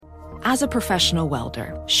As a professional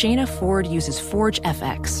welder, Shayna Ford uses Forge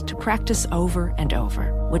FX to practice over and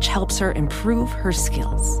over, which helps her improve her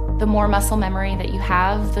skills. The more muscle memory that you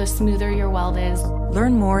have, the smoother your weld is.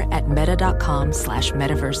 Learn more at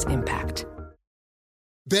meta.com/metaverseimpact.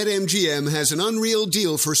 BetMGM has an unreal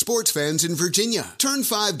deal for sports fans in Virginia. Turn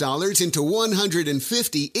 $5 into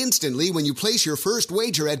 $150 instantly when you place your first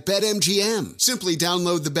wager at BetMGM. Simply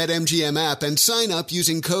download the BetMGM app and sign up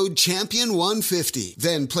using code CHAMPION150.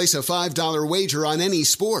 Then place a $5 wager on any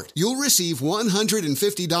sport. You'll receive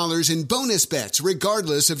 $150 in bonus bets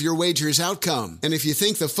regardless of your wager's outcome. And if you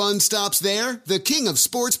think the fun stops there, the King of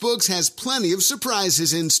Sportsbooks has plenty of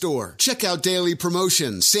surprises in store. Check out daily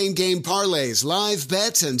promotions, same-game parlays, live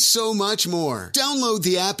bets, and so much more. Download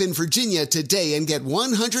the app in Virginia today and get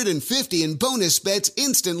 $150 in bonus bets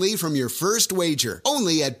instantly from your first wager.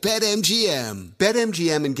 Only at BetMGM.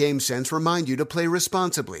 BetMGM and GameSense remind you to play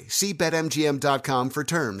responsibly. See BetMGM.com for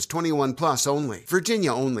terms. 21 plus only.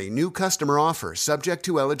 Virginia only. New customer offer. Subject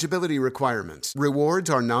to eligibility requirements.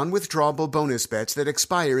 Rewards are non-withdrawable bonus bets that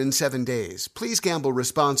expire in 7 days. Please gamble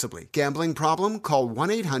responsibly. Gambling problem? Call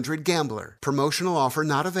 1-800-GAMBLER. Promotional offer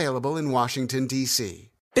not available in Washington, D.C.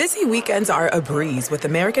 Busy weekends are a breeze with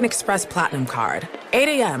American Express Platinum Card. 8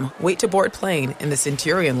 a.m., wait to board plane in the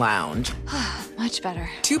Centurion Lounge. Much better.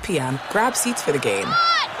 2 p.m., grab seats for the game.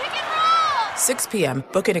 6 p.m.,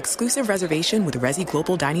 book an exclusive reservation with Resy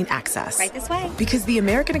Global Dining Access. Right this way. Because the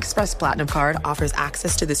American Express Platinum Card offers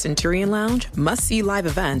access to the Centurion Lounge, must-see live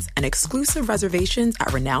events, and exclusive reservations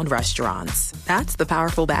at renowned restaurants. That's the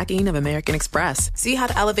powerful backing of American Express. See how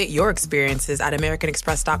to elevate your experiences at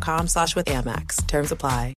americanexpress.com/withAmex. Terms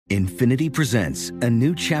apply. Infiniti presents a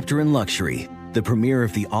new chapter in luxury. The premiere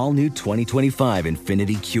of the all-new 2025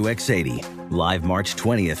 Infiniti QX80. Live March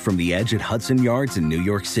 20th from the Edge at Hudson Yards in New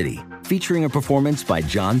York City. Featuring a performance by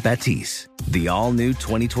John Batiste. The all-new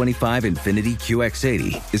 2025 Infiniti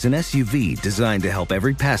QX80 is an SUV designed to help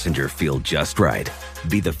every passenger feel just right.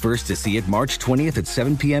 Be the first to see it March 20th at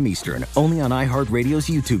 7 p.m. Eastern, only on iHeartRadio's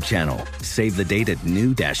YouTube channel. Save the date at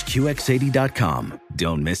new-QX80.com.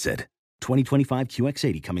 Don't miss it. 2025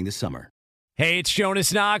 QX80 coming this summer. Hey, it's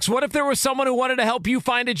Jonas Knox. What if there was someone who wanted to help you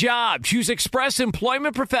find a job? Choose Express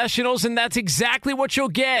Employment Professionals, and that's exactly what you'll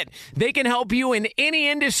get. They can help you in any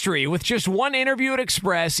industry. With just one interview at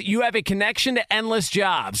Express, you have a connection to endless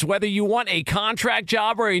jobs. Whether you want a contract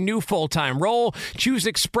job or a new full-time role, choose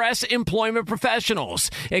Express Employment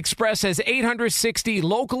Professionals. Express has 860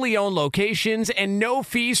 locally owned locations and no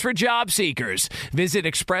fees for job seekers. Visit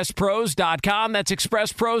expresspros.com. That's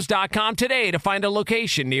expresspros.com today to find a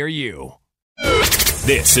location near you.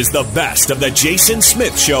 This is the best of the Jason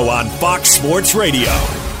Smith Show on Fox Sports Radio.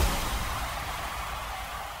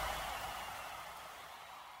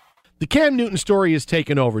 The Cam Newton story is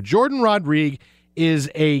taken over. Jordan Rodriguez is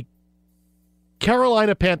a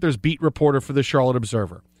Carolina Panthers beat reporter for the Charlotte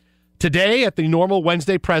Observer. Today, at the normal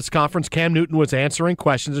Wednesday press conference, Cam Newton was answering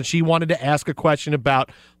questions, and she wanted to ask a question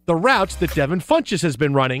about the routes that Devin Funchess has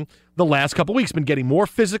been running the last couple weeks, been getting more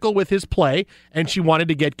physical with his play, and she wanted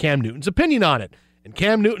to get Cam Newton's opinion on it. And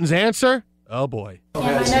Cam Newton's answer, oh boy.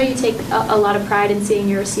 Cam, I know you take a lot of pride in seeing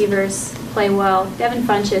your receivers play well. Devin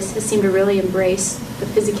Funchess has seemed to really embrace the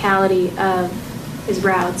physicality of his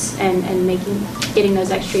routes and getting those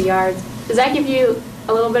extra yards. Does that give you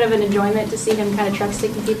a little bit of an enjoyment to see him kind of truck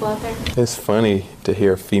sticking people out there? It's funny to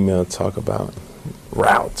hear a female talk about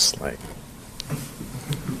routes. Like,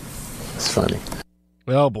 it's funny.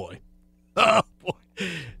 Oh boy. Oh boy.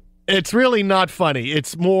 It's really not funny.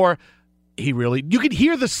 It's more, you could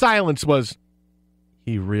hear the silence was,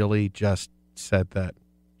 he really just said that.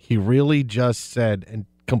 He really just said and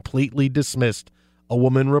completely dismissed a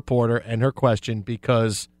woman reporter and her question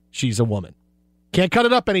because she's a woman. Can't cut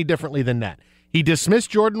it up any differently than that. He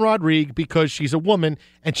dismissed Jordan Rodriguez because she's a woman,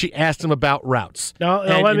 and she asked him about routes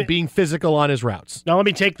and being physical on his routes. Now let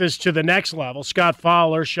me take this to the next level. Scott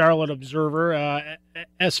Fowler, Charlotte Observer,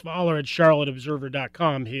 sfowler at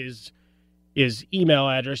charlotteobserver.com, his email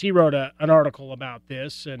address. He wrote an article about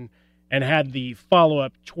this and had the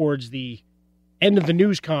follow-up towards the end of the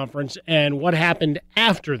news conference and what happened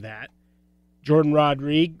after that. Jordan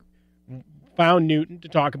Rodriguez found Newton to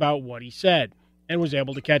talk about what he said and was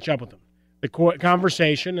able to catch up with him. The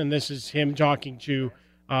conversation, and this is him talking to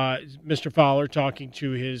Mr. Fowler, talking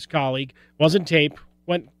to his colleague, wasn't taped,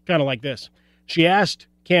 went kind of like this. She asked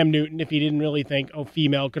Cam Newton if he didn't really think a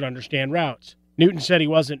female could understand routes. Newton said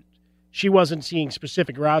she wasn't seeing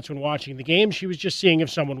specific routes when watching the game. She was just seeing if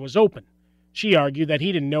someone was open. She argued that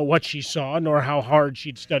he didn't know what she saw nor how hard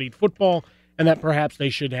she'd studied football, and that perhaps they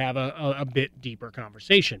should have a bit deeper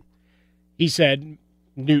conversation. He said,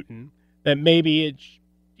 Newton, that maybe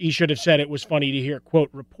he should have said it was funny to hear, quote,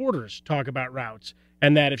 reporters talk about routes,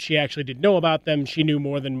 and that if she actually did know about them, she knew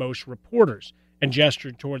more than most reporters, and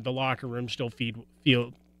gestured toward the locker room still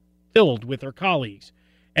filled with her colleagues.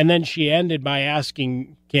 And then she ended by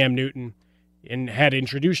asking Cam Newton, and had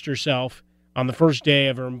introduced herself on the first day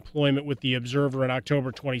of her employment with the Observer in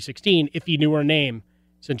October 2016, if he knew her name,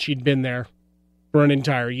 since she'd been there for an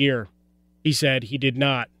entire year. He said he did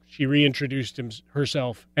not. She reintroduced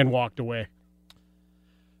herself and walked away.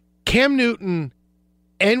 Cam Newton,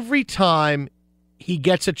 every time he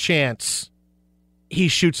gets a chance, he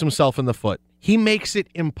shoots himself in the foot. He makes it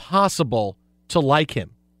impossible to like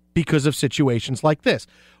him because of situations like this.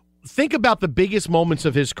 Think about the biggest moments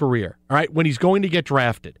of his career, all right? When he's going to get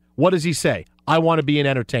drafted, what does he say? I want to be an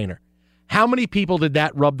entertainer. How many people did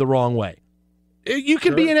that rub the wrong way? You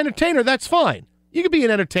can be an entertainer, that's fine. You can be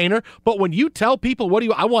an entertainer, but when you tell people,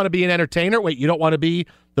 I want to be an entertainer, wait, you don't want to be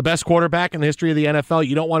the best quarterback in the history of the NFL,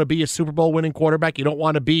 you don't want to be a Super Bowl winning quarterback, you don't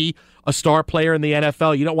want to be a star player in the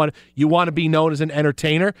NFL, you want to be known as an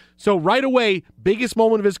entertainer. So right away, biggest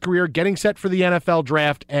moment of his career, getting set for the NFL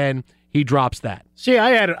draft, and he drops that. See,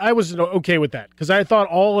 I was okay with that because I thought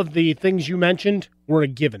all of the things you mentioned were a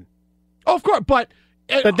given. Oh, of course, but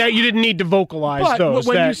that you didn't need to vocalize those.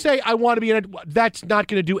 When you say I want to be that's not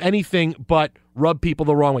going to do anything but rub people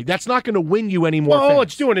the wrong way. That's not going to win you any more. All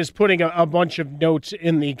it's doing is putting a bunch of notes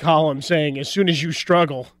in the column saying, as soon as you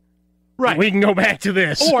struggle, right, we can go back to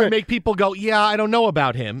this. Or make people go, yeah, I don't know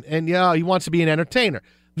about him, and yeah, he wants to be an entertainer.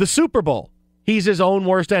 The Super Bowl, he's his own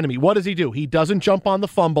worst enemy. What does he do? He doesn't jump on the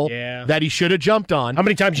fumble that he should have jumped on. How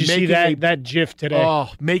many times you see that GIF today?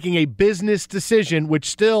 Oh, making a business decision, which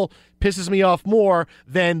still pisses me off more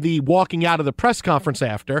than the walking out of the press conference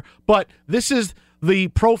after. But the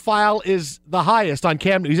profile is the highest on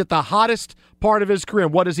Cam. He's at the hottest part of his career.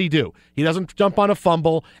 What does he do? He doesn't jump on a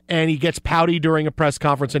fumble, and he gets pouty during a press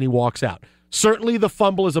conference, and he walks out. Certainly the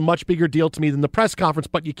fumble is a much bigger deal to me than the press conference,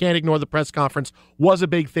 but you can't ignore the press conference was a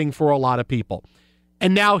big thing for a lot of people.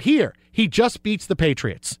 And now here, he just beats the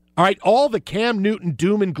Patriots. All right, all the Cam Newton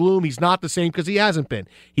doom and gloom, he's not the same because he hasn't been.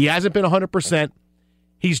 He hasn't been 100%.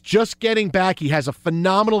 He's just getting back. He has a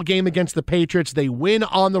phenomenal game against the Patriots. They win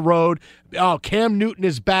on the road. Oh, Cam Newton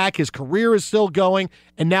is back. His career is still going.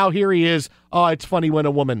 And now here he is. Oh, it's funny when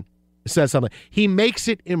a woman says something. He makes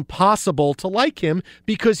it impossible to like him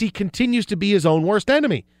because he continues to be his own worst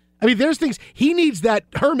enemy. I mean, there's things, he needs that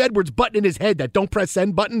Herm Edwards button in his head, that don't press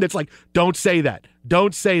send button that's like, don't say that.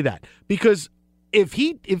 Don't say that. Because if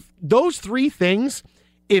those three things,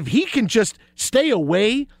 if he can just stay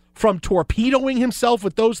away from torpedoing himself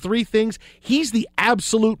with those three things, he's the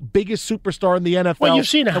absolute biggest superstar in the NFL, well, you've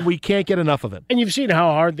seen and we can't get enough of him. And you've seen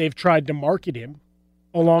how hard they've tried to market him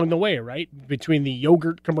along the way, right? Between the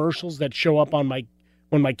yogurt commercials that show up on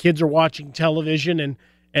when my kids are watching television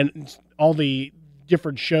and all the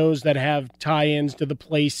different shows that have tie-ins to the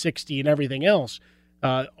Play 60 and everything else,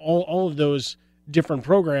 all of those different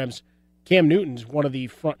programs, Cam Newton's one of the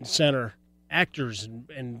front and center actors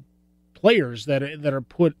and players that are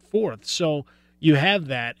put forth. So you have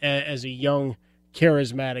that as a young,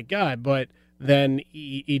 charismatic guy, but then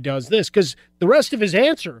he does this because the rest of his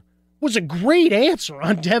answer was a great answer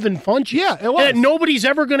on Devin Funchess. Yeah, it was. That nobody's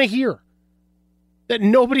ever going to hear.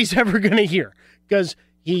 Because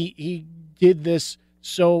he did this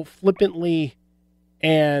so flippantly,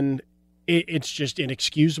 and it's just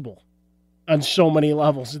inexcusable on so many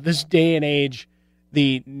levels. At this day and age,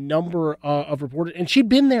 the number of reporters, and she'd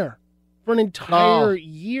been there for an entire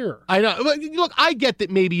year. I know. Look, I get that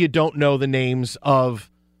maybe you don't know the names of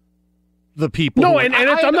the people. No, I'm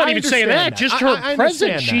not even saying that. Just her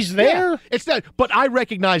presence. She's there. Yeah, it's that. But I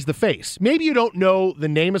recognize the face. Maybe you don't know the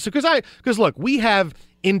name of because look, we have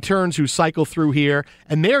interns who cycle through here,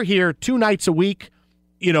 and they're here 2 nights a week,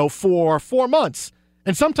 for 4 months.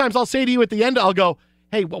 And sometimes I'll say to you at the end, I'll go,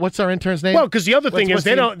 hey, what's our intern's name? Well, because the other thing is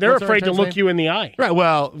they're afraid to look you in the eye. Right.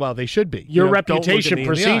 Well, they should be. Your reputation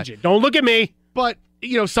precedes you. Don't look at me. But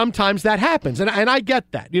sometimes that happens, and I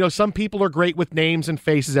get that. Some people are great with names and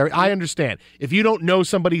faces. I understand. If you don't know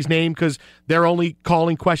somebody's name because they're only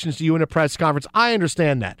calling questions to you in a press conference, I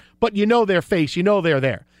understand that. But their face, they're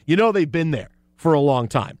there. They've been there for a long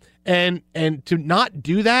time. And to not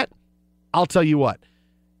do that, I'll tell you what.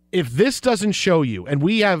 If this doesn't show you, and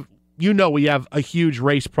we have a huge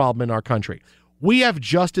race problem in our country. We have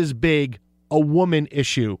just as big a woman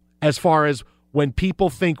issue as far as when people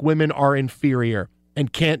think women are inferior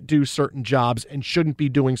and can't do certain jobs and shouldn't be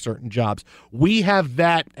doing certain jobs. We have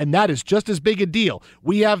that, and that is just as big a deal.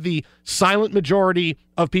 We have the silent majority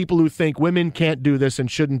of people who think women can't do this and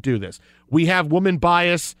shouldn't do this. We have woman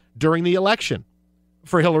bias during the election.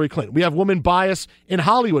 for Hillary Clinton. We have woman bias in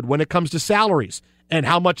Hollywood when it comes to salaries and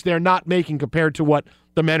how much they're not making compared to what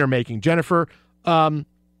the men are making.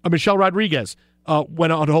 Michelle Rodriguez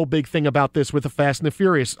went on a whole big thing about this with the Fast and the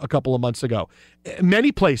Furious a couple of months ago.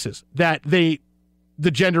 Many places that the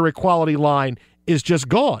gender equality line is just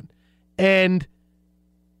gone. And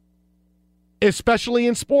especially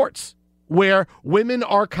in sports, where women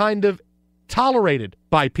are kind of tolerated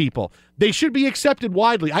by people. They should be accepted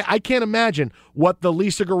widely. I can't imagine what the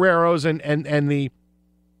Lisa Guerreros and the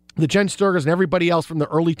Jen Sturgers and everybody else from the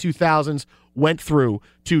early 2000s went through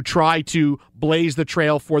to try to blaze the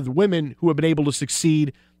trail for the women who have been able to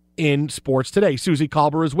succeed in sports today. Susie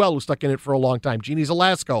Colbert as well, who stuck in it for a long time. Jeannie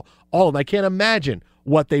Zelasco, all of them. I can't imagine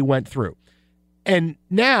what they went through. And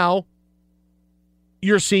now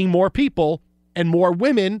you're seeing more people and more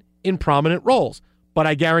women in prominent roles. But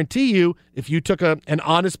I guarantee you, if you took an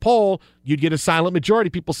honest poll, you'd get a silent majority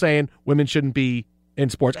of people saying women shouldn't be in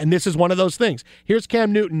sports. And this is one of those things. Here's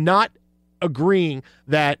Cam Newton not agreeing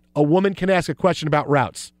that a woman can ask a question about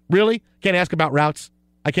routes. Really? Can't ask about routes?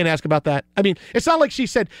 I can't ask about that. I mean, it's not like she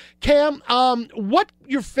said, Cam, what's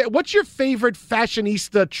your favorite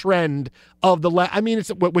fashionista trend of the I mean, it's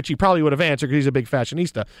which he probably would have answered because he's a big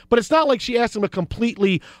fashionista. But it's not like she asked him a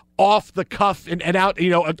completely off the cuff and out,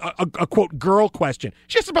 a quote girl question.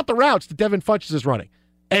 She asked about the routes that Devin Funchess is running.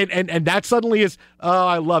 And that suddenly is,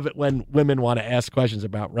 I love it when women want to ask questions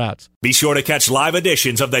about routes. Be sure to catch live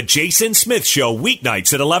editions of The Jason Smith Show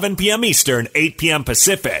weeknights at 11 p.m. Eastern, 8 p.m.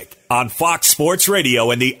 Pacific on Fox Sports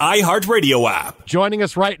Radio and the iHeartRadio app. Joining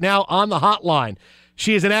us right now on the hotline,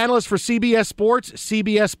 she is an analyst for CBS Sports,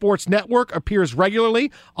 CBS Sports Network, appears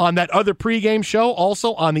regularly on that other pregame show,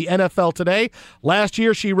 also on the NFL Today. Last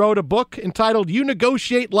year, she wrote a book entitled You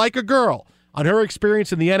Negotiate Like a Girl. On her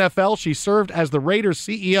experience in the NFL, she served as the Raiders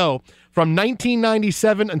CEO from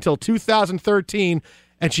 1997 until 2013,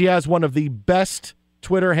 and she has one of the best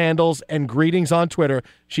Twitter handles and greetings on Twitter.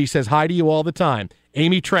 She says hi to you all the time.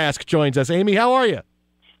 Amy Trask joins us. Amy, how are you?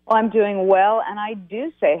 Well, I'm doing well, and I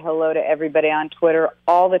do say hello to everybody on Twitter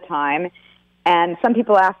all the time. And some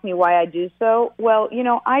people ask me why I do so. Well,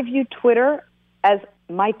 I view Twitter as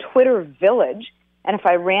my Twitter village, and if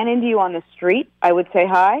I ran into you on the street, I would say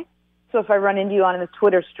hi. So if I run into you on the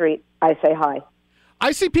Twitter street, I say hi.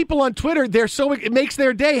 I see people on Twitter, it makes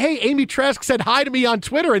their day. Hey, Amy Trask said hi to me on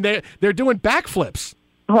Twitter, and they're doing backflips.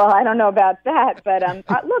 Well, I don't know about that, but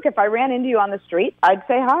look, if I ran into you on the street, I'd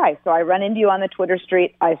say hi. So I run into you on the Twitter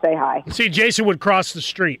street, I say hi. See, Jason would cross the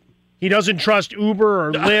street. He doesn't trust Uber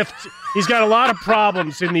or Lyft. He's got a lot of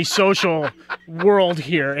problems in the social world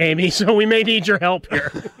here, Amy, so we may need your help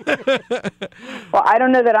here. Well, I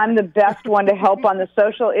don't know that I'm the best one to help on the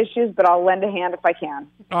social issues, but I'll lend a hand if I can.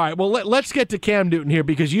 All right, well, let's get to Cam Newton here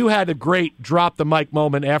because you had a great drop-the-mic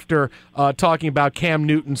moment after talking about Cam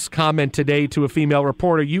Newton's comment today to a female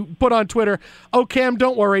reporter. You put on Twitter, "Oh, Cam,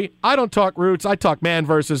 don't worry. I don't talk routes. I talk man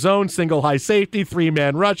versus zone, single high safety,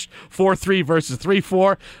 three-man rush, 4-3 versus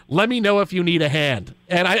 3-4. Let me know if you need a hand."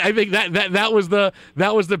 And I think that was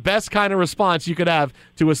the best kind of response you could have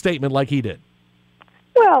to a statement like he did.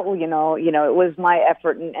 Well, it was my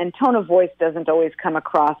effort, and tone of voice doesn't always come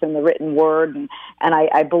across in the written word, and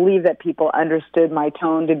I believe that people understood my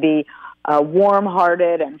tone to be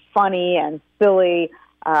warm-hearted and funny and silly.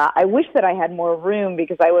 I wish that I had more room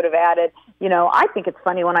because I would have added, I think it's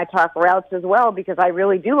funny when I talk routes as well because I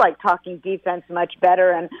really do like talking defense much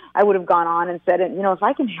better, and I would have gone on and said, if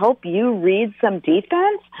I can help you read some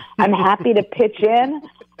defense, I'm happy to pitch in.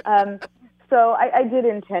 So I did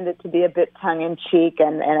intend it to be a bit tongue-in-cheek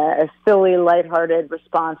and a silly, lighthearted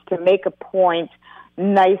response to make a point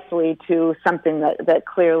nicely to something that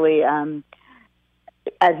clearly,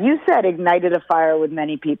 as you said, ignited a fire with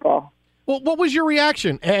many people. Well, what was your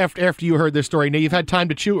reaction after you heard this story? Now, you've had time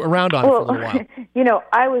to chew around on it for a little while.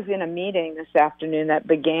 I was in a meeting this afternoon that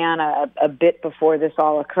began a bit before this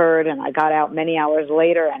all occurred, and I got out many hours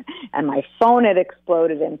later, and my phone had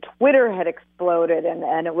exploded, and Twitter had exploded,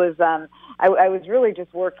 and it was I was really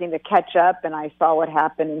just working to catch up, and I saw what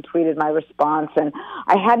happened and tweeted my response, and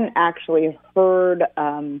I hadn't actually heard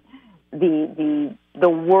the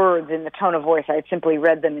words in the tone of voice. I had simply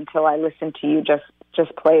read them until I listened to you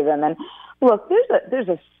just play them. And look, there's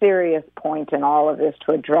a serious point in all of this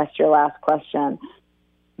to address your last question.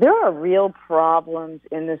 There are real problems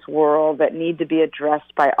in this world that need to be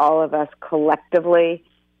addressed by all of us collectively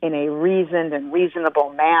in a reasoned and reasonable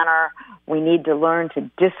manner. We need to learn to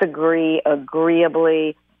disagree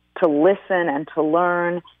agreeably, to listen and to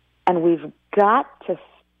learn, and we've got to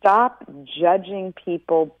stop judging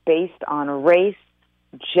people based on race,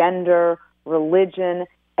 gender, religion,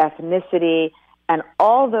 ethnicity, and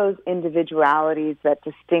all those individualities that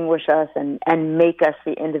distinguish us and make us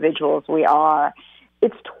the individuals we are.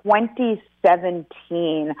 It's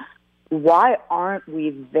 2017. Why aren't we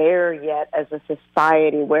there yet as a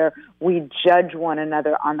society where we judge one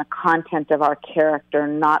another on the content of our character,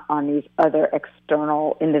 not on these other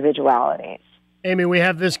external individualities? Amy, we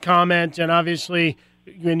have this comment, and obviously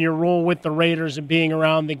in your role with the Raiders and being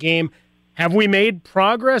around the game, have we made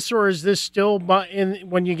progress, or is this still,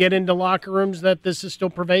 when you get into locker rooms, that this is still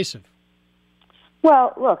pervasive?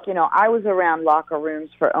 Well, look, I was around locker rooms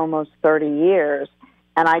for almost 30 years,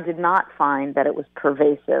 and I did not find that it was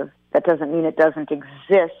pervasive. That doesn't mean it doesn't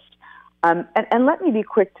exist. And let me be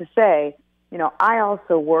quick to say, I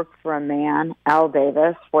also worked for a man, Al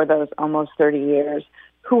Davis, for those almost 30 years,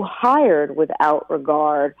 who hired without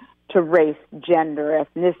regard to race, gender,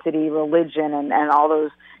 ethnicity, religion, and all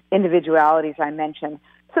those individualities I mentioned.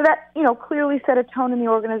 So that, clearly set a tone in the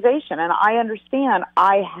organization. And I understand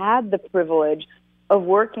I had the privilege of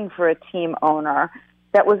working for a team owner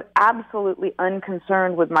that was absolutely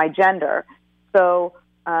unconcerned with my gender. So,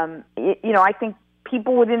 I think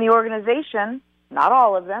people within the organization, not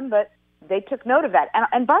all of them, but they took note of that.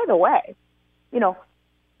 And by the way,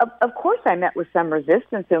 of course I met with some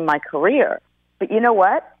resistance in my career, but you know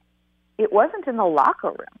what? It wasn't in the locker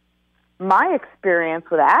room. My experience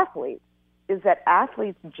with athletes is that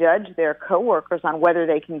athletes judge their coworkers on whether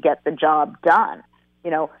they can get the job done.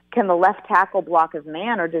 Can the left tackle block his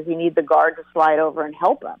man, or does he need the guard to slide over and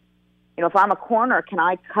help him? If I'm a corner, can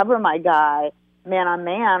I cover my guy man on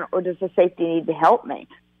man, or does the safety need to help me?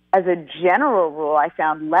 As a general rule, I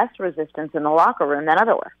found less resistance in the locker room than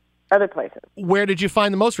other places. Where did you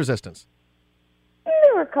find the most resistance?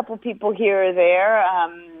 There were a couple people here or there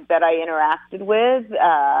that I interacted with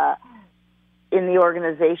in the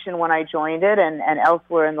organization when I joined it and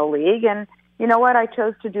elsewhere in the league. And you know what? I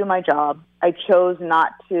chose to do my job. I chose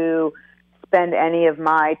not to spend any of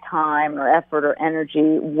my time or effort or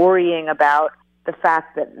energy worrying about the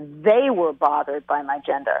fact that they were bothered by my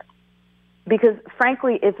gender. Because,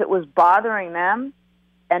 frankly, if it was bothering them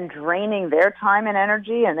and draining their time and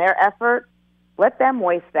energy and their effort, let them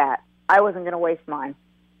waste that. I wasn't going to waste mine.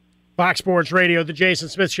 Fox Sports Radio, The Jason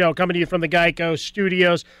Smith Show, coming to you from the Geico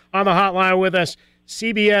Studios. On the hotline with us,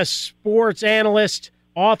 CBS sports analyst,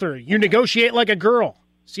 author, You Negotiate Like a Girl,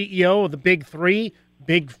 CEO of the Big Three,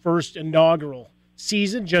 big first inaugural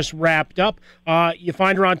season just wrapped up. You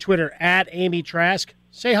find her on Twitter, @Amy Trask.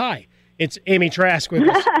 Say hi. It's Amy Trask with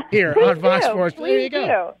us here on Fox Sports. There you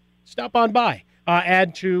go. Stop on by.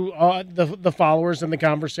 Add to the followers and the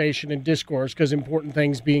conversation and discourse, because important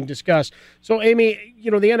things being discussed. So, Amy,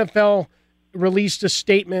 the NFL released a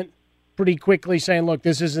statement pretty quickly saying, look,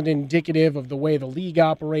 this isn't indicative of the way the league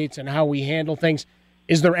operates and how we handle things.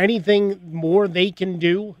 Is there anything more they can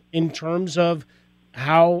do in terms of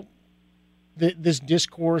how this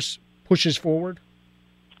discourse pushes forward?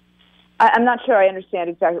 I'm not sure I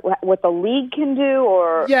understand exactly what the league can do,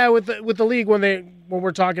 or with the league when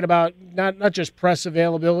we're talking about not just press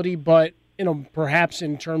availability, but perhaps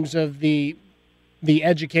in terms of the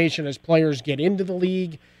education as players get into the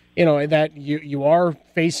league, that you are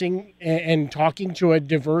facing and talking to a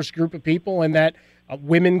diverse group of people, and that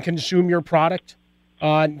women consume your product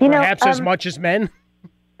perhaps as much as men.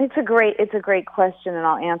 It's a great question, and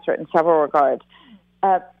I'll answer it in several regards.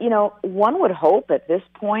 One would hope at this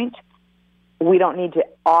point we don't need to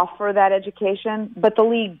offer that education, but the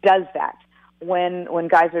league does that. When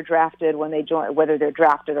guys are drafted, when they join, whether they're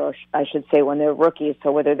drafted, or I should say when they're rookies,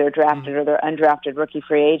 so whether they're drafted or they're undrafted rookie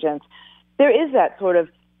free agents, there is that sort of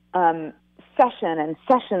session and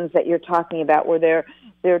sessions that you're talking about where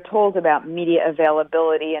they're told about media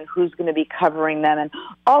availability and who's going to be covering them, and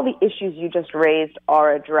all the issues you just raised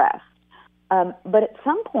are addressed. But at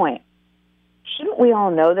some point, shouldn't we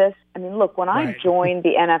all know this? I mean, look, when I joined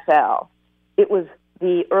the NFL, it was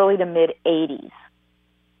the early to mid-'80s.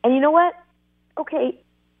 And you know what? Okay,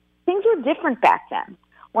 things were different back then.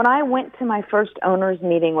 When I went to my first owners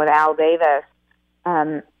meeting with Al Davis,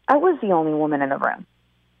 I was the only woman in the room.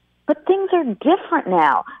 But things are different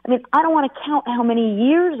now. I mean, I don't want to count how many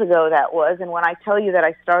years ago that was. And when I tell you that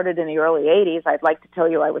I started in the early 80s, I'd like to tell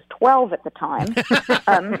you I was 12 at the time.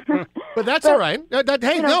 But that's all right. I'm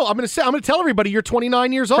going to tell everybody you're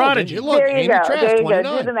 29 years old. Prodigy. Look, there you Amy go. Trask, There you 29.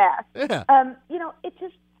 go. Do the math. Yeah.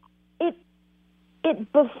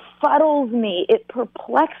 It befuddles me. It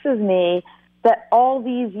perplexes me that all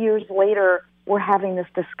these years later we're having this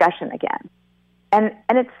discussion again. And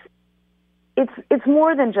it's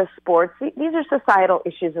more than just sports. These are societal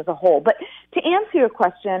issues as a whole. But to answer your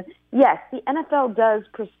question, yes, the NFL does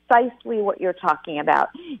precisely what you're talking about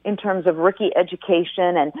in terms of rookie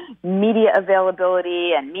education and media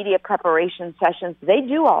availability and media preparation sessions. They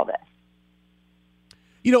do all this.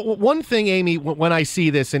 You know, one thing, Amy, when I see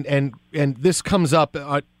this, and this comes up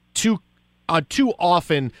too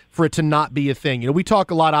often for it to not be a thing. You know, we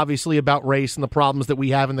talk a lot, obviously, about race and the problems that we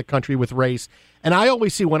have in the country with race. And I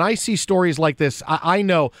always see, when I see stories like this, I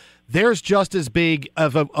know there's just as big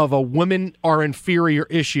of a women are inferior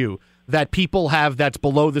issue that people have that's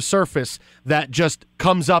below the surface that just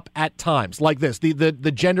comes up at times like this.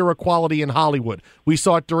 The gender equality in Hollywood. We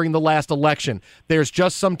saw it during the last election. There's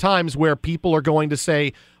just some times where people are going to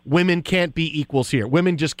say women can't be equals here.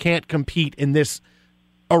 Women just can't compete in this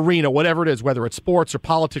arena, whatever it is, whether it's sports or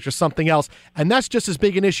politics or something else. And that's just as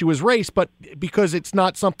big an issue as race, but because it's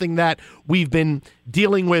not something that we've been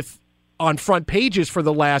dealing with on front pages for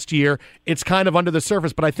the last year, it's kind of under the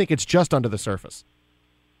surface, but I think it's just under the surface.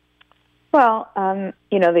 Well,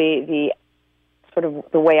 you know, the sort of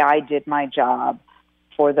the way I did my job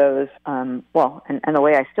for those, and the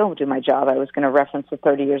way I still do my job, I was going to reference the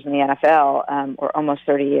 30 years in the NFL, or almost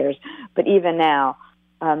 30 years, but even now,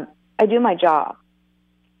 I do my job.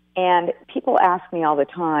 And people ask me all the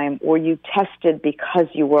time, were you tested because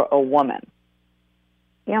you were a woman?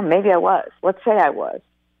 You know, maybe I was. Let's say I was.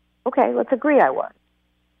 Okay, let's agree I was.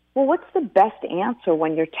 Well, what's the best answer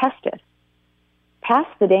when you're tested? Pass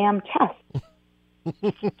the damn test.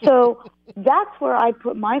 So that's where I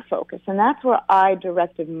put my focus, and that's where I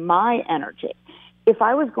directed my energy. If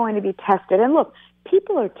I was going to be tested, and look,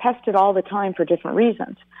 people are tested all the time for different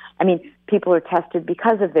reasons. I mean, people are tested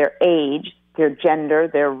because of their age, their gender,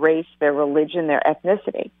 their race, their religion, their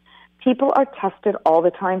ethnicity. People are tested all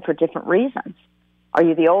the time for different reasons. Are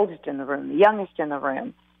you the oldest in the room, the youngest in the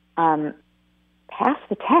room? Pass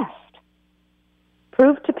the test.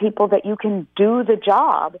 Prove to people that you can do the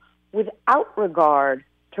job without regard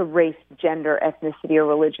to race, gender, ethnicity, or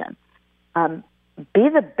religion. Be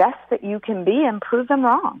the best that you can be and prove them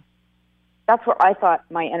wrong. That's where I thought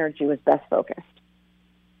my energy was best focused.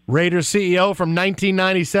 Raiders CEO from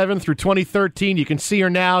 1997 through 2013. You can see her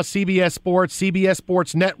now, CBS Sports, CBS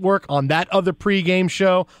Sports Network, on That Other Pregame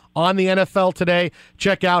Show, on the NFL Today.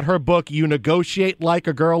 Check out her book, You Negotiate Like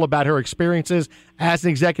a Girl, about her experiences as an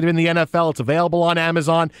executive in the NFL. It's available on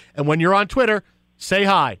Amazon. And when you're on Twitter, say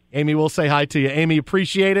hi. Amy will say hi to you. Amy,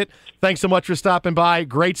 appreciate it. Thanks so much for stopping by.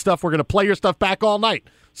 Great stuff. We're going to play your stuff back all night.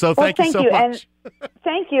 So thank you so much.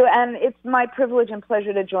 Thank you, and it's my privilege and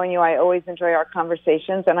pleasure to join you. I always enjoy our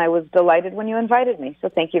conversations, and I was delighted when you invited me, so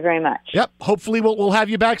thank you very much. Yep, hopefully we'll have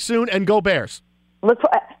you back soon, and go Bears.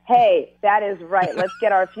 Hey, that is right. Let's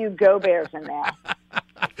get our few Go Bears in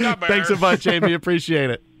there. Thanks so much, Amy. Appreciate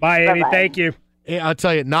it. Bye, Amy. Bye-bye. Thank you. I'll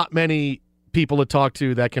tell you, not many people to talk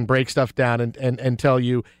to that can break stuff down and tell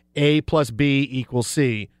you A plus B equals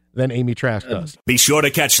C than Amy Trask does. Be sure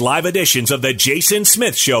to catch live editions of The Jason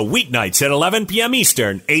Smith Show weeknights at 11 p.m.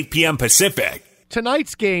 Eastern, 8 p.m. Pacific.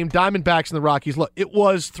 Tonight's game, Diamondbacks and the Rockies, look, it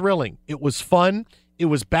was thrilling. It was fun. It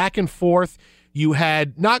was back and forth. You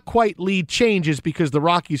had not quite lead changes because the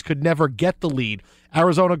Rockies could never get the lead.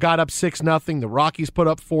 Arizona got up 6-0. The Rockies put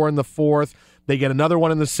up 4 in the fourth. They get another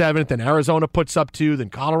one in the seventh, and Arizona puts up 2. Then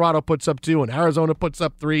Colorado puts up 2, and Arizona puts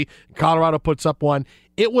up 3. And Colorado puts up 1.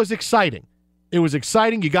 It was exciting. It was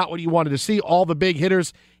exciting. You got what you wanted to see. All the big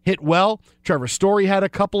hitters hit well. Trevor Story had a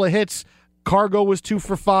couple of hits. Cargo was 2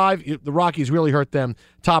 for 5. The Rockies really hurt them.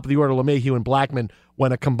 Top of the order, LeMahieu and Blackmon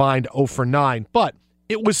went a combined 0 for 9. But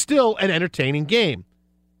it was still an entertaining game.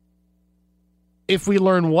 If we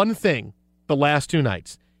learn one thing the last 2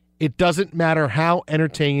 nights, it doesn't matter how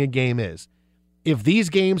entertaining a game is. If these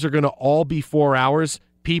games are going to all be 4 hours,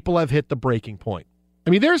 people have hit the breaking point. I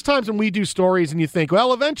mean, there's times when we do stories and you think,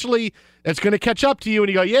 well, eventually it's going to catch up to you. And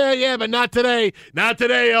you go, yeah, but not today. Not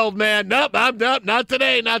today, old man. Nope, not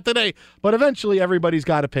today. But eventually everybody's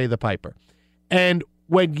got to pay the piper. And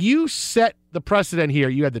when you set the precedent here,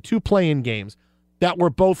 you had the 2 play-in games that were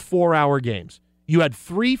both 4-hour games. You had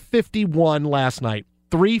 3:51 last night,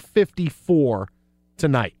 3:54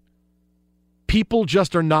 tonight. People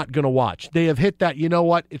just are not going to watch. They have hit that, you know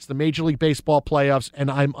what, it's the Major League Baseball playoffs, and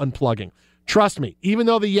I'm unplugging. Trust me, even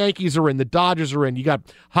though the Yankees are in, the Dodgers are in, you got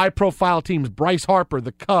high-profile teams, Bryce Harper,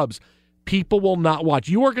 the Cubs, people will not watch.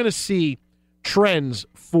 You are going to see trends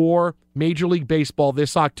for Major League Baseball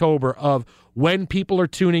this October of when people are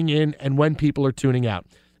tuning in and when people are tuning out.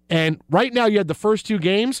 And right now you had the first 2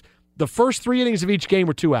 games. The first 3 innings of each game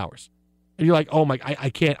were 2 hours. And you're like, oh my, I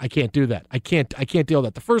can't do that. I can't deal with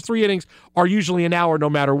that. The first 3 innings are usually an hour no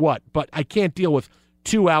matter what, but I can't deal with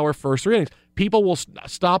 2-hour first 3 innings. people will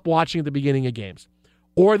stop watching at the beginning of games,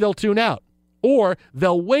 or they'll tune out, or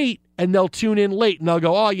they'll wait and they'll tune in late and they'll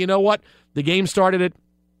go, oh, you know what? The game started at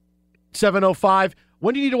 7:05.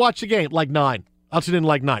 When do you need to watch the game? Like 9. I'll tune in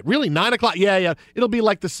like 9. Really, 9 o'clock? Yeah. It'll be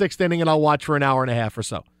like the 6th inning, and I'll watch for an hour and a half or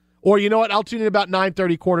so. Or you know what? I'll tune in about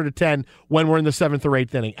 9:30, quarter to 10 when we're in the 7th or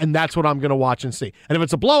 8th inning, and that's what I'm going to watch and see. And if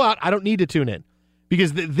it's a blowout, I don't need to tune in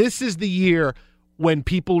because this is the year when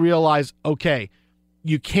people realize, okay,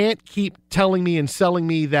 you can't keep telling me and selling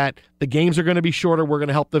me that the games are going to be shorter, we're going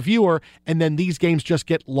to help the viewer, and then these games just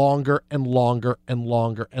get longer and longer and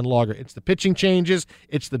longer and longer. It's the pitching changes.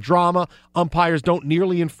 It's the drama. Umpires don't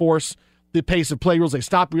nearly enforce the pace of play rules. They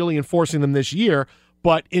stopped really enforcing them this year,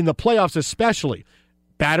 but in the playoffs especially,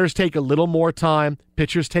 batters take a little more time.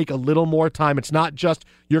 Pitchers take a little more time. It's not just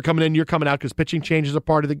you're coming in, you're coming out because pitching changes are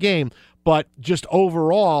part of the game, but just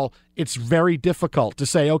overall, it's very difficult to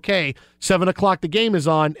say, okay, 7 o'clock the game is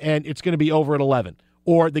on and it's going to be over at 11.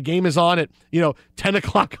 Or the game is on at 10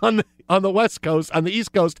 o'clock on the West Coast, on the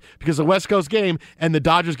East Coast, because the West Coast game and the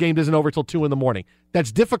Dodgers game isn't over till 2 in the morning.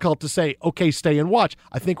 That's difficult to say, okay, stay and watch.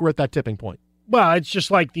 I think we're at that tipping point. Well, it's just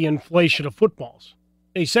like the inflation of footballs.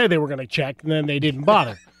 They say they were going to check, and then they didn't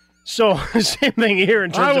bother. So, same thing here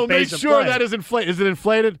in terms of I will make pace sure of play. that is inflated. Is it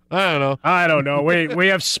inflated? I don't know. We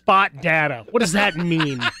have spot data. What does that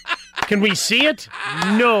mean? Can we see it?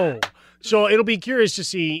 No. So it'll be curious to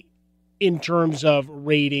see in terms of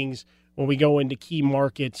ratings when we go into key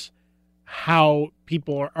markets how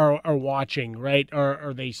people are watching, right?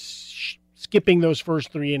 Are they skipping those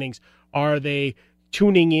first 3 innings? Are they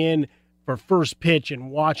tuning in for first pitch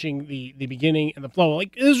and watching the beginning and the flow?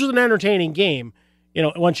 Like, this was an entertaining game,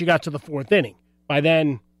 once you got to the 4th inning. By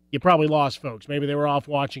then, you probably lost folks. Maybe they were off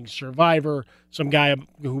watching Survivor, some guy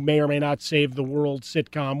who may or may not save the world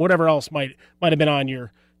sitcom, whatever else might have been on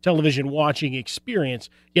your television watching experience.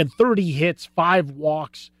 You had 30 hits, 5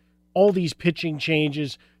 walks, all these pitching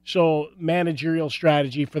changes. So managerial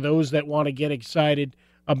strategy for those that want to get excited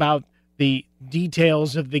about the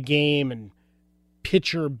details of the game and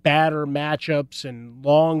pitcher-batter matchups and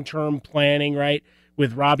long-term planning, right?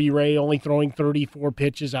 With Robbie Ray only throwing 34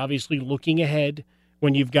 pitches, obviously looking ahead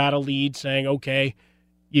when you've got a lead, saying, okay,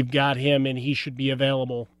 you've got him and he should be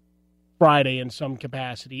available Friday in some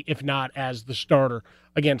capacity, if not as the starter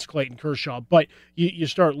against Clayton Kershaw. But you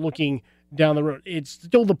start looking down the road. It's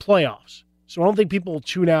still the playoffs, so I don't think people will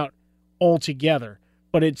tune out altogether,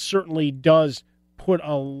 but it certainly does put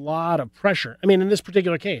a lot of pressure. I mean, in this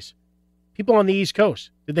particular case, people on the East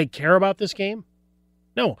Coast, did they care about this game?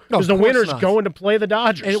 No, because the winner's going to play the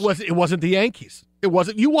Dodgers. And it wasn't the Yankees. It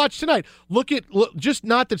wasn't. You watch tonight. Look, just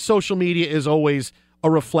not that social media is always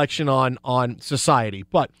a reflection on society,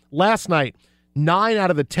 but last night, 9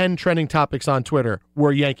 out of the 10 trending topics on Twitter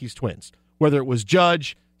were Yankees Twins. Whether it was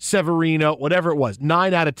Judge, Severino, whatever it was,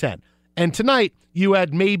 9 out of 10. And tonight, you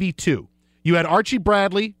had maybe 2. You had Archie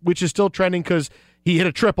Bradley, which is still trending because he hit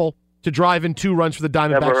a triple to drive in 2 runs for the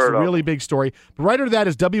Diamondbacks. It's a really big story. But right under that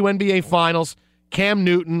is WNBA Finals, Cam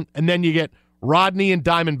Newton, and then you get Rodney and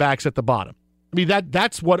Diamondbacks at the bottom. I mean,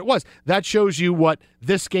 that's what it was. That shows you what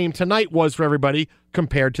this game tonight was for everybody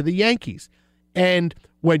compared to the Yankees. And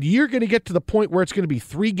when you're going to get to the point where it's going to be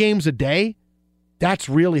 3 games a day, that's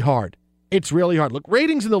really hard. It's really hard. Look,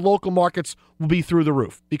 ratings in the local markets will be through the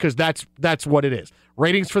roof because that's what it is.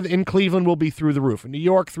 Ratings in Cleveland will be through the roof. In New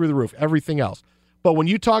York, through the roof. Everything else. But when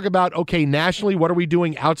you talk about, okay, nationally, what are we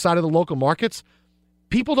doing outside of the local markets?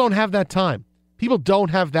 People don't have that time. People don't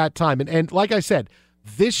have that time. And like I said,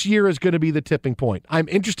 this year is going to be the tipping point. I'm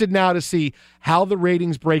interested now to see how the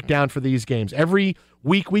ratings break down for these games. Every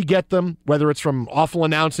week we get them, whether it's from Awful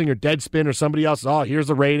Announcing or Deadspin or somebody else. Oh, here's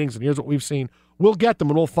the ratings and here's what we've seen. We'll get them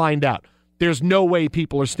and we'll find out. There's no way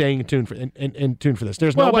people are staying in tune for this.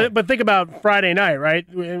 There's no way. But think about Friday night, right?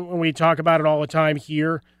 When we talk about it all the time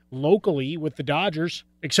here locally with the Dodgers,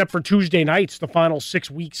 except for Tuesday nights, the final 6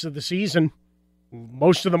 weeks of the season,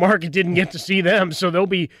 most of the market didn't get to see them, so they'll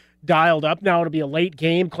be dialed up. Now it'll be a late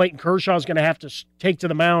game. Clayton Kershaw is going to have to take to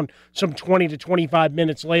the mound some 20 to 25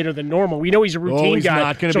 minutes later than normal. We know he's a routine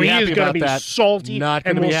guy, so he is going to be salty,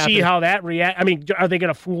 and we'll see how that reacts. I mean, are they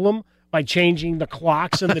going to fool him by changing the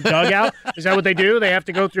clocks in the dugout? Is that what they do? They have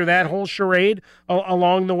to go through that whole charade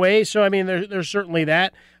along the way. So, I mean, there's certainly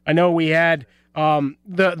that. I know we had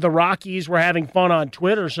the Rockies were having fun on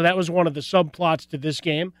Twitter, so that was one of the subplots to this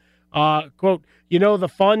game. Quote, the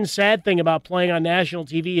fun, sad thing about playing on national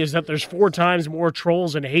TV is that there's 4 times more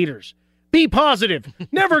trolls and haters. Be positive.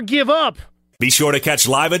 Never give up. Be sure to catch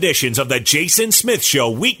live editions of The Jason Smith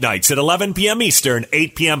Show weeknights at 11 p.m. Eastern,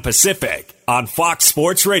 8 p.m. Pacific on Fox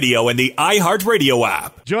Sports Radio and the iHeartRadio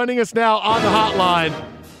app. Joining us now on the hotline,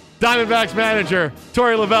 Diamondbacks manager,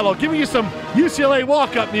 Torey Lovullo, giving you some UCLA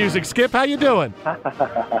walk-up music. Skip, how you doing?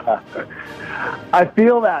 I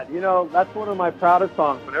feel that. That's one of my proudest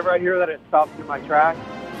songs. Whenever I hear that, it stops in my tracks.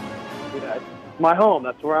 It's my home.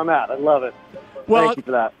 That's where I'm at. I love it. Well, thank you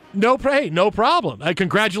for that. No problem.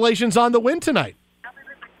 Congratulations on the win tonight.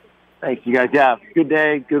 Thanks, you guys. Yeah, good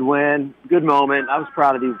day, good win, good moment. I was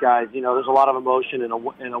proud of these guys. There's a lot of emotion in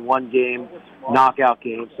a one-game knockout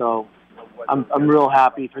game, so I'm real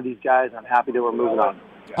happy for these guys. I'm happy that we're moving on.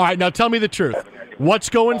 All right, now tell me the truth. What's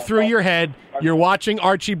going through your head? You're watching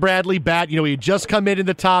Archie Bradley bat. He had just come in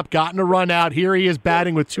the top, gotten a run out. Here he is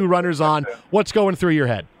batting with 2 runners on. What's going through your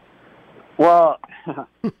head? Well,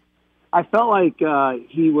 I felt like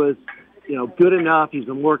he was, good enough. He's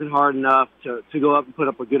been working hard enough to go up and put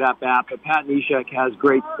up a good at-bat. But Pat Neshek has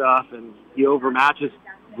great stuff, and he overmatches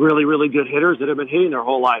really, really good hitters that have been hitting their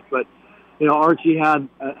whole life. But, Archie has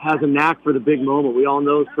a knack for the big moment. We all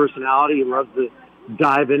know his personality. He loves to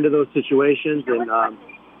dive into those situations, and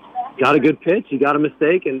got a good pitch. He got a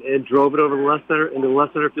mistake and drove it over the left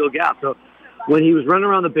center field gap. So when he was running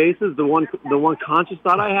around the bases, the one conscious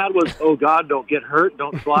thought I had was, oh God, don't get hurt,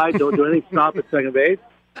 don't slide, don't do anything, stop at second base.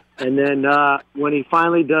 And then when he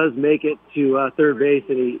finally does make it to third base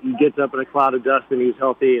and he gets up in a cloud of dust and he's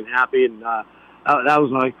healthy and happy, and that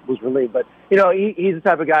was relieved. But he's the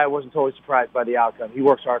type of guy I wasn't totally surprised by the outcome. He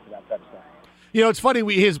works hard for that type of stuff. It's funny,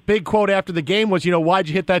 his big quote after the game was, why'd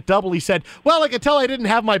you hit that double? He said, well, I could tell I didn't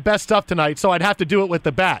have my best stuff tonight, so I'd have to do it with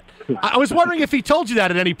the bat. I was wondering if he told you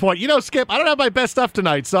that at any point. Skip, I don't have my best stuff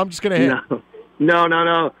tonight, so I'm just going to hit.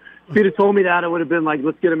 No. If he'd have told me that, it would have been like,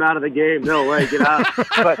 let's get him out of the game. No way, get out.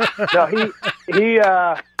 But no,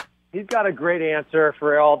 he's got a great answer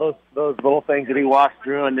for all those little things that he walks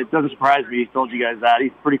through, and it doesn't surprise me. He's told you guys that.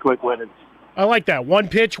 He's pretty quick-witted. I like that. 1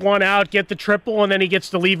 pitch, 1 out, get the triple, and then he gets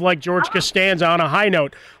to leave like George Costanza on a high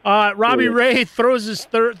note. Robbie Ray throws his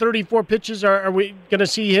 34 pitches. Are we going to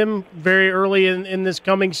see him very early in this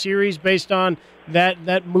coming series based on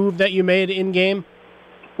that move that you made in-game?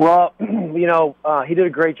 Well, he did a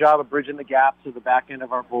great job of bridging the gap to the back end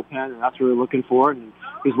of our bullpen, and that's what we're looking for. And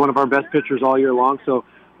he's one of our best pitchers all year long. So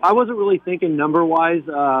I wasn't really thinking number-wise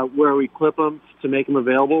where we clip him to make him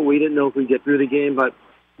available. We didn't know if we'd get through the game, but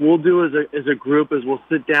we'll do as a group is we'll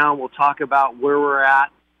sit down, we'll talk about where we're at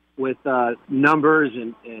with numbers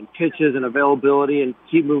and pitches and availability, and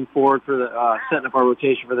keep moving forward for the setting up our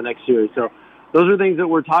rotation for the next series. So those are things that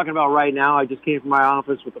we're talking about right now. I just came from my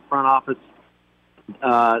office with the front office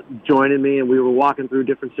joining me, and we were walking through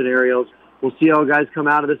different scenarios. We'll see how guys come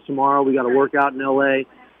out of this tomorrow. We got to work out in L.A.,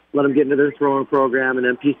 let them get into their throwing program, and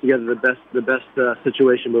then piece together the best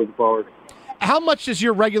situation moving forward. How much does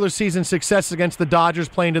your regular season success against the Dodgers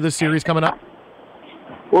play into this series coming up?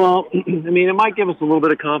 Well, it might give us a little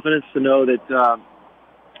bit of confidence to know that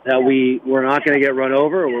we're not going to get run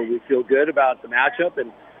over, or we feel good about the matchup,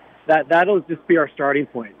 and that'll just be our starting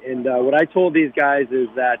point. And what I told these guys is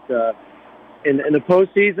that in the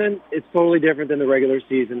postseason, it's totally different than the regular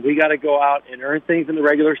season. We got to go out and earn things in the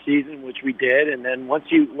regular season, which we did, and then once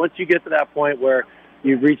you get to that point where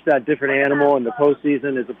you've reached that different animal and the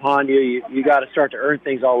postseason is upon you, you got to start to earn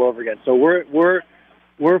things all over again. So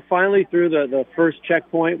we're finally through the first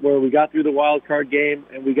checkpoint where we got through the wild card game,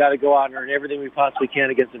 and we got to go out and earn everything we possibly can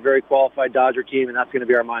against a very qualified Dodger team, and that's going to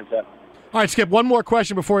be our mindset. All right, Skip, one more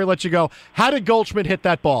question before we let you go. How did Goldschmidt hit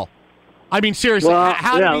that ball? Seriously,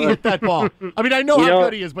 how did he hit that ball? I know how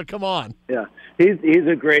good he is, but come on. Yeah, he's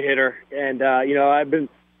a great hitter, and I've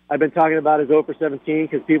been talking about his 0 for 17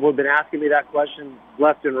 because people have been asking me that question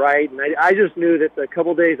left and right, and I just knew that a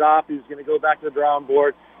couple days off, he was going to go back to the drawing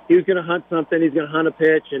board. He was going to hunt something. He's going to hunt a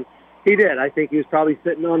pitch, and he did. I think he was probably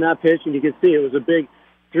sitting on that pitch, and you can see it was a big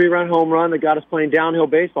 3-run home run that got us playing downhill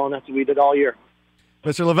baseball, and that's what we did all year.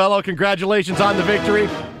 Mr. Lovullo, congratulations on the victory.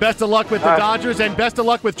 Best of luck with the Dodgers, and best of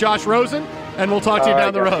luck with Josh Rosen, and we'll talk to you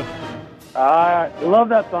down the road. I love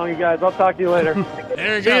that song, you guys. I'll talk to you later.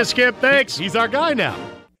 There you go. See you, Skip. Thanks. He's our guy now.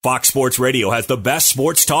 Fox Sports Radio has the best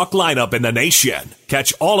sports talk lineup in the nation.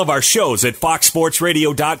 Catch all of our shows at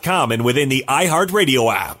foxsportsradio.com and within the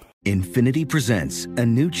iHeartRadio app. Infiniti presents a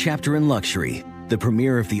new chapter in luxury, the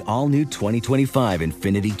premiere of the all-new 2025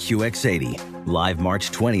 Infiniti QX80, live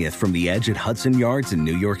March 20th from the Edge at Hudson Yards in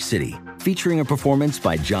New York City, featuring a performance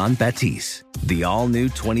by John Batiste. The all-new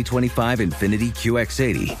 2025 Infiniti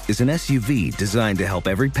QX80 is an SUV designed to help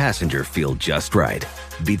every passenger feel just right.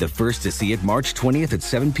 Be the first to see it March 20th at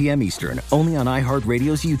 7 p.m. Eastern, only on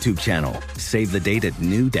iHeartRadio's YouTube channel. Save the date at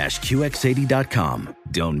new-QX80.com.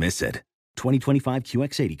 Don't miss it. 2025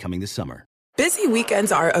 QX80 coming this summer. Busy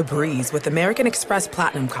weekends are a breeze with American Express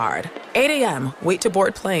Platinum Card. 8 a.m., wait to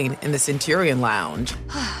board plane in the Centurion Lounge.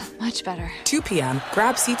 Much better. 2 p.m.,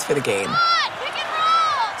 grab seats for the game.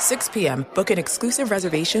 6 p.m., book an exclusive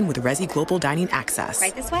reservation with Resi Global Dining Access.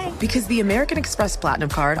 Right this way. Because the American Express Platinum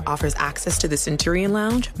Card offers access to the Centurion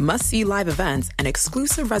Lounge, must-see live events, and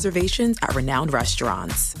exclusive reservations at renowned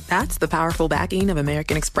restaurants. That's the powerful backing of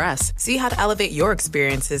American Express. See how to elevate your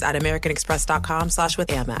experiences at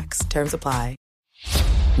americanexpress.com/withAmex. Terms apply.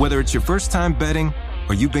 Whether it's your first time betting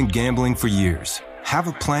or you've been gambling for years, have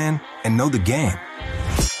a plan and know the game.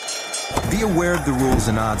 Be aware of the rules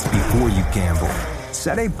and odds before you gamble.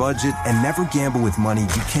 Set a budget and never gamble with money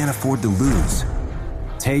you can't afford to lose.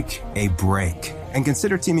 Take a break and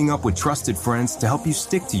consider teaming up with trusted friends to help you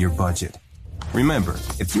stick to your budget. Remember,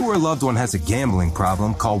 if you or a loved one has a gambling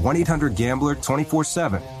problem, call 1-800-GAMBLER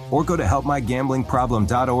 24/7 or go to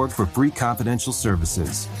helpmygamblingproblem.org for free confidential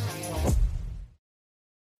services.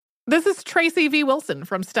 This is Tracy V. Wilson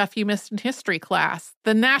from Stuff You Missed in History class.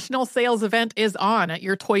 The national sales event is on at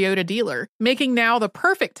your Toyota dealer, making now the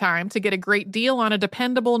perfect time to get a great deal on a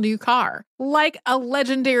dependable new car. Like a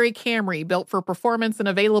legendary Camry built for performance and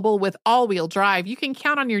available with all-wheel drive, you can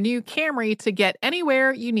count on your new Camry to get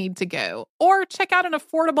anywhere you need to go. Or check out an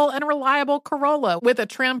affordable and reliable Corolla with a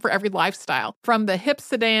trim for every lifestyle. From the hip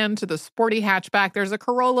sedan to the sporty hatchback, there's a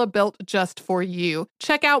Corolla built just for you.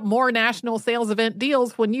 Check out more national sales event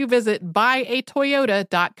deals when you visit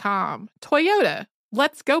buyatoyota.com. Toyota,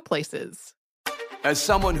 let's go places. As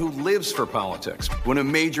someone who lives for politics, when a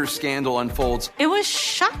major scandal unfolds, it was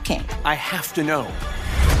shocking. I have to know,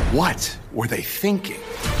 what were they thinking?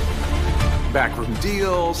 Backroom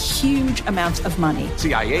deals, huge amounts of money,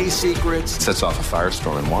 CIA secrets, sets off a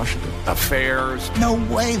firestorm in Washington, affairs. No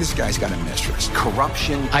way this guy's got a mistress.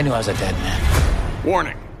 Corruption. I knew I was a dead man.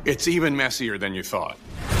 Warning, it's even messier than you thought.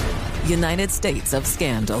 United States of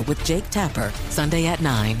Scandal with Jake Tapper, Sunday at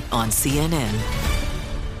 9 on CNN.